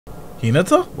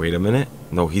Hinata? Wait a minute.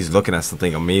 No, he's looking at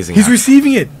something amazing. He's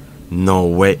receiving it. No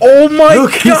way. Oh my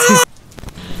god!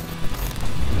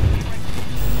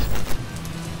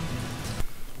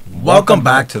 Welcome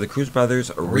back to the Cruz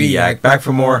Brothers React. Back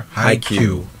for more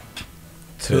Haikyuu.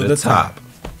 To the top.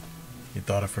 You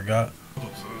thought I forgot?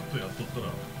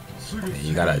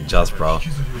 You gotta adjust, bro.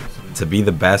 To be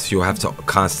the best, you have to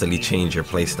constantly change your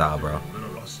playstyle, bro.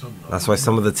 That's why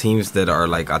some of the teams that are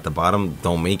like at the bottom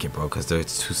don't make it, bro, because they're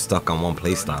too stuck on one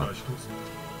playstyle.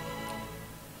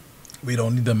 We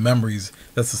don't need the memories.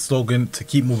 That's the slogan to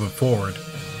keep moving forward.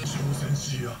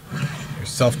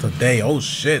 Yourself today. Oh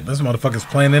shit, this motherfucker's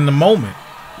playing in the moment.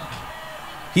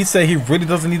 He said he really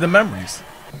doesn't need the memories.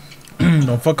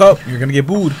 Don't fuck up, you're gonna get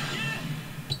booed.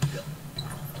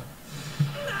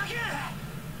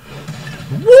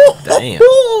 Damn.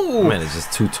 Man, it's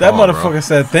just too tall. That motherfucker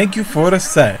said, "Thank you for the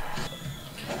set."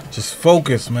 Just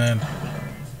focus, man.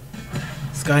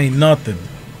 This guy ain't nothing.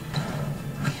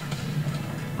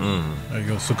 There you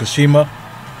go, Tsukishima.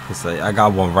 It's like, I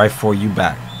got one right for you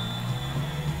back.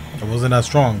 It wasn't that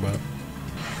strong, but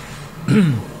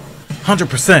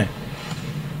 100%.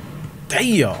 Damn.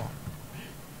 There you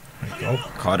go.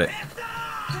 Caught it.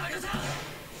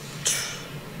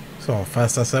 So how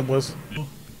fast that set was.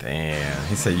 Damn.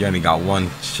 He said you only got one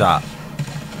shot.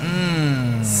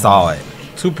 Saw it.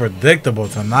 Too predictable,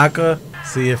 Tanaka.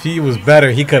 See, if he was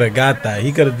better, he could have got that.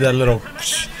 He could have did that little,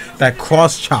 that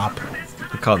cross chop.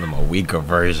 He called him a weaker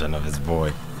version of his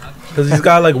boy. Because he's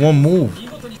got like one move.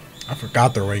 I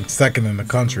forgot they're ranked second in the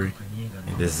country.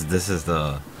 This is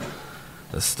the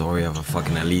story of a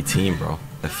fucking elite team, bro.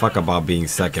 The fuck about being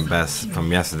second best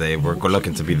from yesterday. We're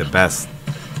looking to be the best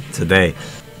today.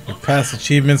 Your past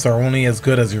achievements are only as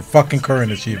good as your fucking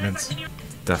current achievements.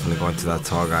 Definitely going to that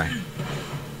tall guy.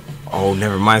 Oh,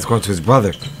 never mind. It's going to his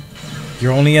brother.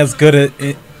 You're only as good at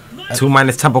it. 2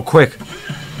 minus tempo quick.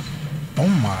 Oh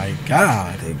my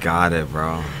god. They got it,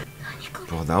 bro.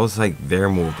 Bro, that was like their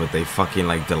move, but they fucking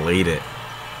like delayed it.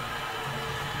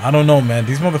 I don't know, man.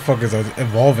 These motherfuckers are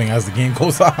evolving as the game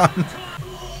goes on.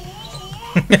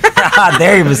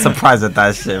 They're even surprised at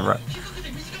that shit, bro.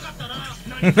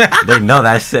 They know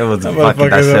that shit was fucking.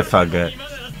 That shit felt good.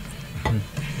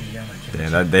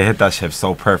 Yeah, they hit that shit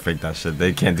so perfect. That shit,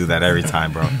 they can't do that every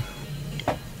time, bro.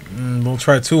 Don't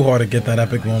try too hard to get that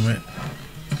epic moment.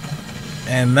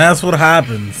 And that's what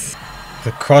happens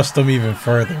to crush them even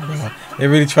further, bro. They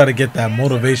really try to get that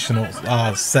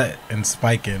motivational set and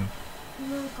spike in.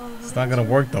 It's not gonna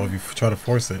work though if you try to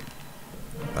force it.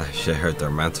 That shit hurt their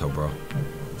mental, bro.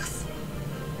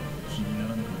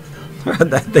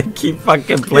 They keep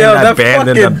fucking playing that band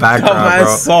in the background,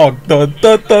 bro. Song.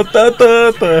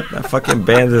 That fucking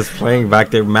band is playing back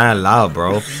there mad loud,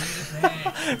 bro.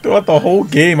 Throughout the whole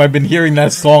game, I've been hearing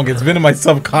that song. It's been in my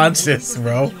subconscious,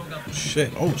 bro.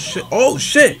 Shit! Oh shit! Oh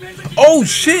shit! Oh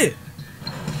shit!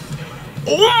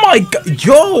 Oh my god!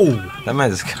 Yo! That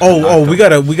man just. Oh! We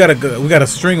got a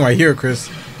string right here, Chris.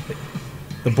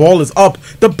 The ball is up.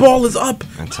 The ball is up.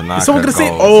 And Tanaka is someone gonna goes. say?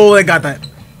 Oh, I got that.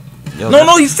 Yo,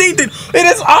 no, he saved it. It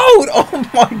is out. Oh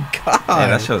my god. Yeah,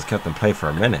 that shit was kept in play for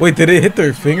a minute. Wait, did it hit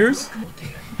their fingers?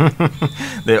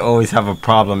 They always have a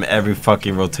problem every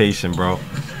fucking rotation, bro.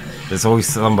 There's always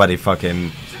somebody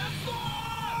fucking.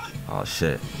 Oh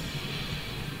shit.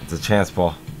 It's a chance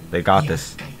ball. They got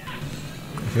this.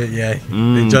 Yeah,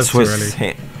 they just twist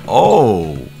hand.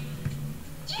 Oh.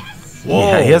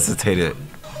 Whoa. He hesitated.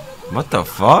 What the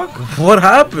fuck? What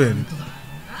happened?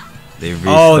 They reached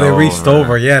they reached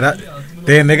over. Yeah,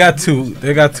 damn, they got too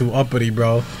uppity,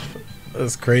 bro.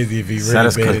 That's crazy if he really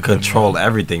Satis could control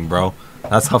everything, bro.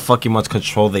 That's how fucking much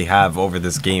control they have over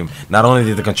this game. Not only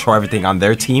do they control everything on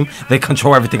their team, they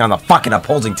control everything on the fucking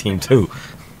opposing team too.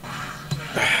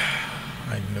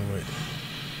 I knew it.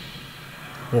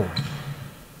 Whoa.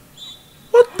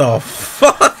 What the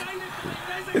fuck?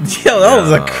 Yo, that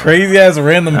was a crazy ass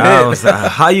random hit.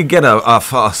 How you get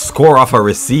a score off a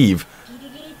receive?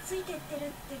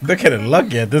 They're getting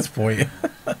lucky at this point.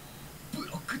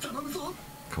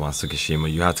 Come on, Tsukishima,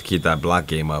 you have to keep that block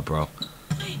game up, bro.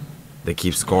 They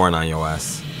keep scoring on your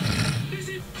ass.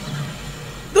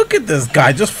 Look at this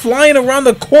guy just flying around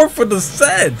the court for the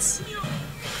sets.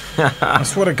 I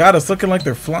swear to God, it's looking like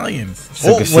they're flying.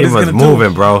 Tsukishima's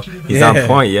moving, bro. He's on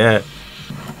point, yeah.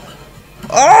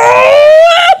 Oh!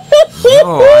 Yo,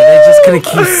 are they just gonna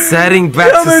keep setting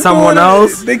back to someone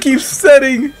else? They keep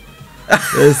setting.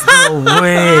 There's no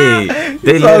way.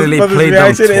 They literally played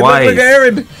them twice.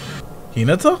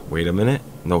 Hinata? Wait a minute.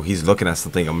 No, he's looking at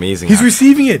something amazing. He's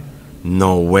receiving it.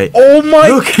 No way. Oh my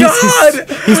god!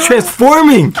 He's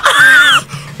transforming.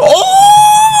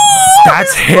 Oh!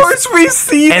 That's his first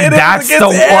receive, and that's the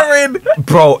one,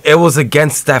 bro. It was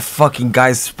against that fucking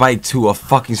guy's spike too, a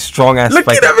fucking strong ass spike.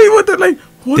 Look at everyone. They're like,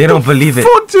 what they don't believe it.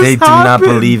 They do not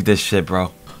believe this shit,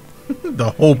 bro.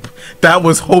 The hope. That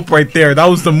was hope right there. That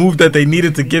was the move that they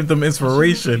needed to give them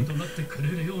inspiration.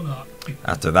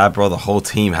 After that, bro, the whole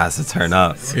team has to turn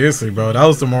up. Seriously, bro. That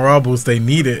was the morale boost they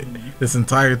needed this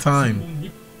entire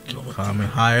time. Climbing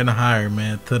higher and higher,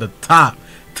 man. To the top.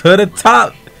 To the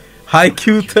top.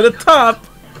 Haikyuu to the top.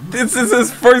 This is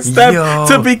his first step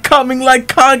to becoming like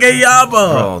Kageyama.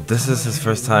 Bro, this is his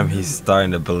first time he's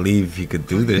starting to believe he could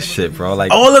do this shit, bro.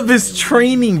 Like all of his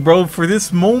training, bro, for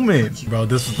this moment. Bro,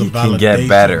 this is the validation. He can get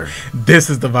better. This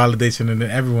is the validation, and then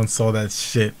everyone saw that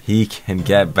shit. He can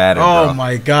get better, bro. Oh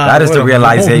my God. That is the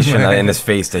realization in his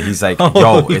face that he's like,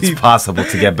 yo, it's possible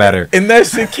to get better. And that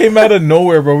shit came out of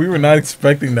nowhere, bro. We were not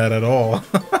expecting that at all.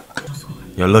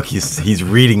 Yo, look, he's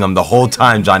reading them the whole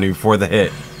time, Johnny, before the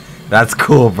hit. That's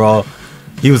cool, bro.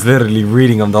 He was literally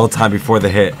reading them the whole time before the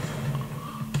hit.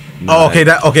 Oh,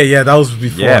 okay, yeah, that was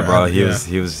before. Yeah, bro,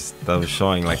 that was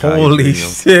showing like holy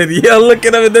shit. Yeah, look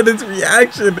at him and then his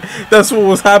reaction. That's what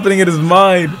was happening in his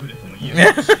mind.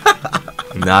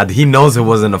 Nah, he knows it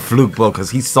wasn't a fluke, bro,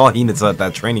 because he saw Hinata at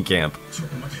that training camp.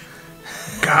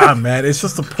 God, man, it's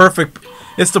just the perfect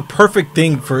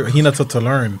thing for Hinata to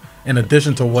learn. In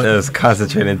addition to what it was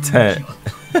concentrated intent.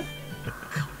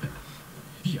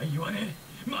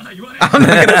 I'm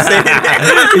not gonna say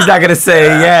it. He's not gonna say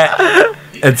it yet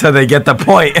until they get the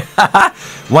point.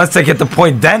 Once they get the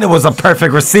point, then it was a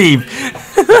perfect receive.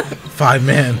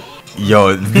 5-man.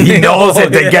 Yo, he knows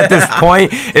if they get this point,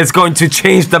 it's going to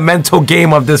change the mental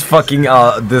game of this fucking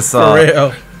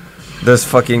this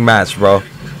fucking match, bro.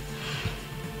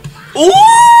 Ooh!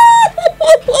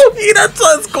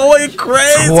 Hinata's going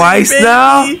crazy. Twice baby.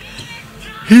 Now.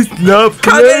 He's not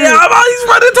playing. Kageyama, he's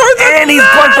running towards the and he's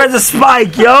going for the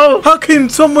spike, yo. How can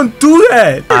someone do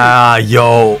that?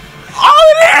 Yo.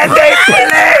 Oh, and they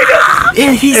played.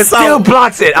 And he still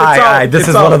blocks it. Alright, this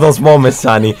is one of those moments,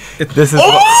 Johnny. This is.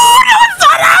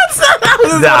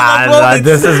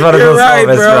 This is one of those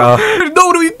moments, bro. No,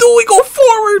 what do we do? We go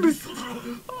forward.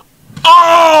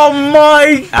 Oh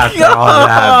my God. After all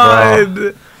that,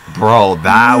 bro. Bro,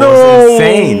 that was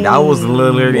insane. That was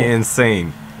literally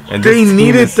insane. And they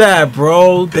needed that,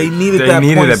 bro. They needed that. They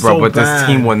needed it, bro. But this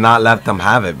team would not let them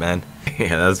have it, man.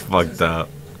 Yeah, that's fucked up.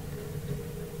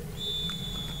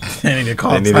 They needed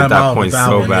that point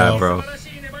so bad, bro.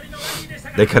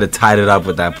 They could have tied it up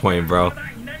with that point, bro.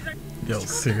 Yo,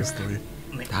 seriously.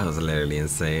 That was literally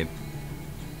insane.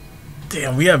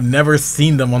 Damn, we have never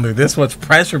seen them under this much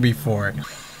pressure before.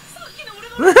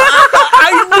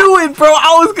 I knew it, bro.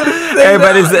 I was gonna say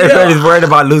everybody's worried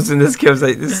about losing this game.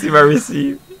 Like, this is my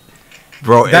receive.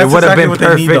 Bro, it would have been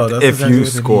perfect if you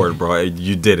scored, bro.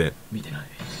 You didn't.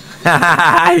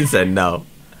 He said no.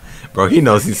 Bro, he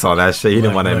knows he saw that shit. He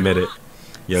didn't want to admit it.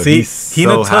 Yo, see, he's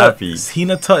so happy.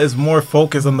 Hinata is more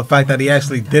focused on the fact that he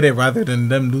actually did it rather than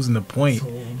them losing the point.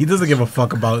 He doesn't give a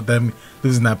fuck about them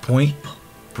losing that point.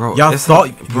 Bro, y'all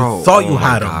thought you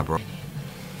had him. Bro.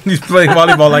 He's playing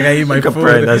volleyball like I eat my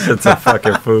food. That shit's a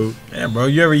fucking food. Yeah, bro,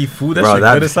 you ever eat food? That shit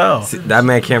good as hell. See, that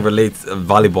man can't relate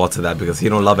volleyball to that because he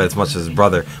don't love it as much as his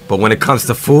brother. But when it comes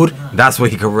to food, that's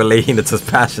what he can relate Hinata's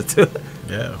passion to.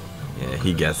 Yeah. Yeah,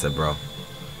 he gets it, bro.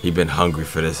 He been hungry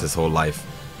for this his whole life.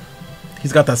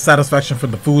 He's got that satisfaction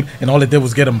from the food, and all it did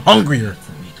was get him hungrier.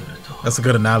 That's a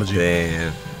good analogy.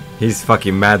 Damn. He's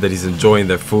fucking mad that he's enjoying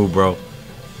their food, bro.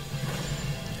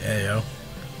 Yeah, yo.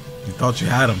 You thought you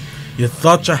had him. You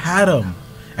thought you had him.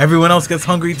 Everyone else gets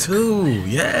hungry too.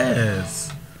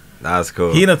 Yes. That's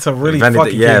cool. Hinata really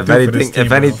fucking came through for this team,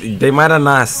 if anything, they might have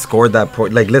not scored that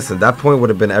point. Like, listen, that point would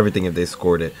have been everything if they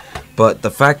scored it. But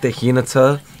the fact that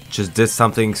Hinata just did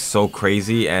something so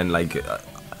crazy and like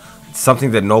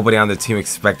something that nobody on the team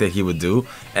expected he would do,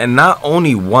 and not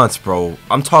only once, bro.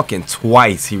 I'm talking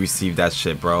twice. He received that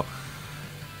shit, bro.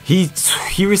 He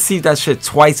received that shit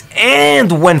twice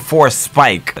and went for a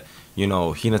spike. You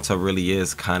know, Hinata really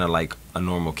is kind of like a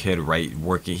normal kid, right?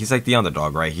 Working. He's like the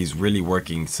underdog, right? He's really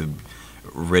working to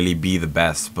really be the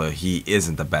best, but he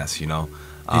isn't the best, you know?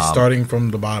 He's starting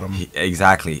from the bottom.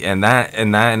 Exactly. And that,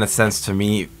 in a sense, to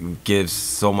me, gives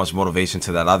so much motivation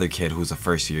to that other kid who's a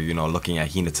first year, you know, looking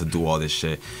at Hinata do all this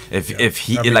shit. If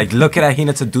he, like, looking at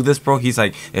Hinata do this, bro, he's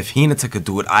like, if Hinata could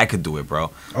do it, I could do it,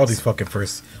 bro. All these fucking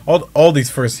all these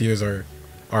first years are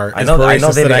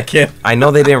inspirations to that kid. I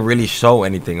know they didn't really show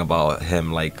anything about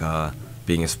him, like,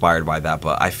 being inspired by that,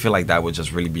 but I feel like that would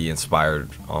just really be inspiring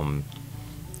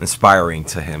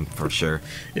to him for sure.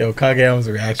 Yo, Kageyama's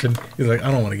reaction, he's like,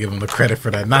 I don't want to give him the credit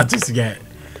for that, not just yet.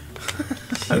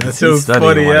 That He's shit was studying.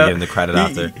 funny, Want to yeah. give him the credit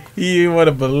after. He didn't want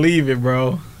to believe it,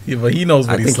 bro. But he knows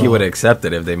what he saw. I think he would have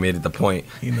accepted if they made it the point.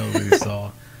 He knows what he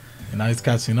saw. And now he's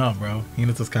catching up, bro.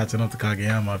 Hinata's catching up to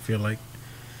Kageyama, I feel like.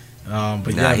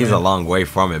 But yeah, he's man. a long way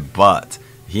from it, but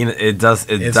it does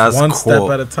It's one one cool. step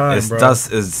at a time, it bro.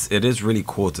 It is really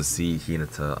cool to see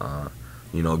Hinata,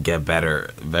 get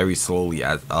better very slowly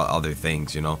at other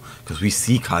things, because we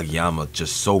see Kageyama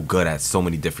just so good at so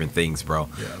many different things, bro.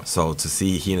 Yeah. So to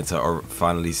see Hinata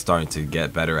finally starting to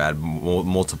get better at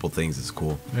multiple things is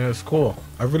cool. Yeah, it's cool.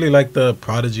 I really like the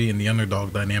prodigy and the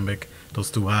underdog dynamic those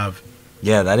two have.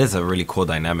 Yeah, that is a really cool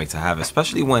dynamic to have,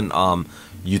 especially when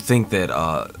you think that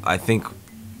I think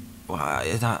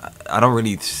I don't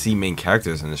really see main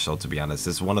characters in the show, to be honest.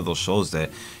 It's one of those shows that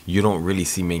you don't really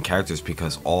see main characters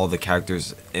because all the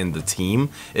characters in the team,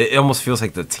 it almost feels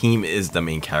like the team is the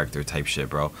main character type shit,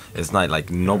 bro. It's not like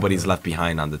nobody's left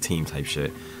behind on the team type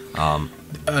shit.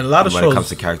 A lot of when shows, it comes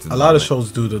to character a lot of development.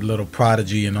 shows do the little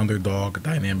prodigy and underdog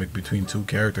dynamic between two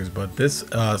characters, but this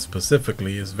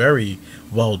specifically is very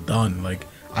well done. Like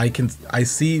I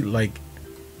see like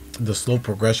the slow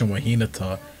progression with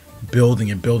Hinata building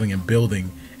and building and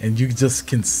building, and you just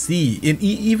can see, and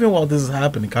even while this is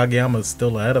happening, Kageyama is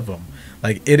still ahead of him.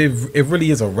 Like it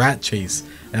really is a rat chase.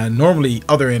 And normally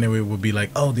other anime would be like,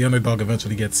 oh, the underdog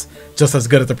eventually gets just as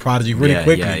good as the prodigy really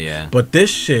quickly. Yeah. But this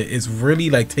shit is really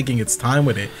like taking its time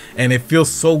with it, and it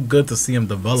feels so good to see him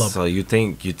develop. So you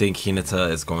think Hinata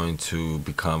is going to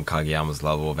become Kageyama's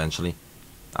level eventually?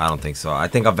 I don't think so. I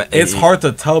think It's hard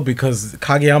to tell because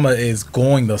Kageyama is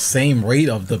going the same rate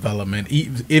of development,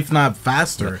 if not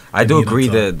faster. I do than agree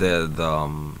Hinata.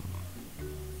 that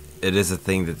it is a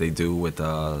thing that they do with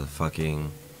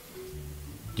fucking,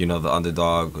 the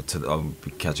underdog to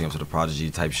catching up to the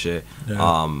prodigy type shit.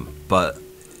 Yeah. But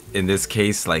in this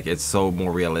case, like, it's so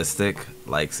more realistic.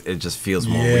 Like, it just feels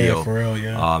more Yeah, real. for real,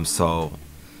 yeah. So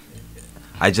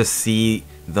I just see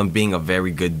them being a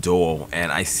very good duo,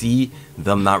 and I see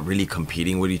them not really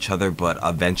competing with each other, but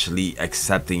eventually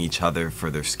accepting each other for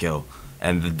their skill.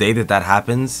 And the day that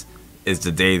happens is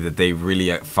the day that they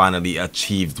really finally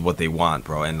achieved what they want,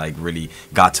 bro, and like really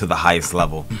got to the highest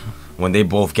level. When they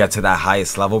both get to that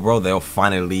highest level, bro, they'll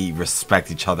finally respect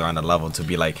each other on the level to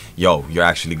be like, yo, you're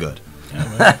actually good.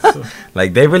 Yeah, man, so-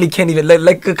 Like, they really can't even,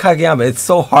 like Kageyama, it's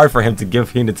so hard for him to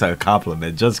give Hinata a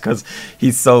compliment just because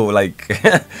he's so, like,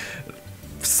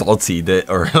 salty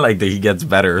or like that he gets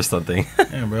better or something.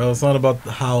 Yeah, bro, it's not about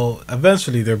how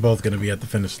eventually they're both going to be at the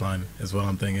finish line, is what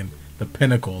I'm thinking. The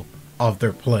pinnacle of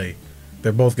their play.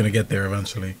 They're both going to get there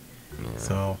eventually. Yeah.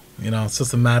 So, it's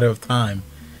just a matter of time.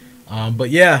 But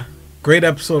yeah, great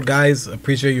episode, guys.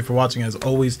 Appreciate you for watching as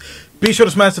always. Be sure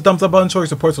to smash the thumbs up button, show your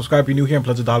support, subscribe if you're new here, and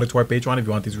pledge $1 to our Patreon if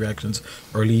you want these reactions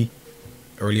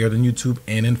earlier than YouTube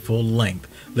and in full length.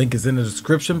 Link is in the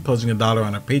description. Pledging $1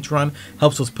 on our Patreon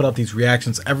helps us put out these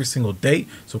reactions every single day,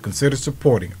 so consider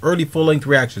supporting. Early full-length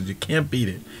reactions, you can't beat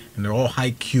it. And they're all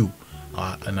Haikyuu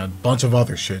and a bunch of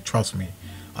other shit, trust me.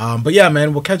 But yeah,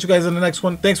 man, we'll catch you guys in the next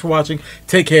one. Thanks for watching.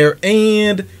 Take care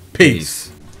and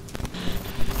peace.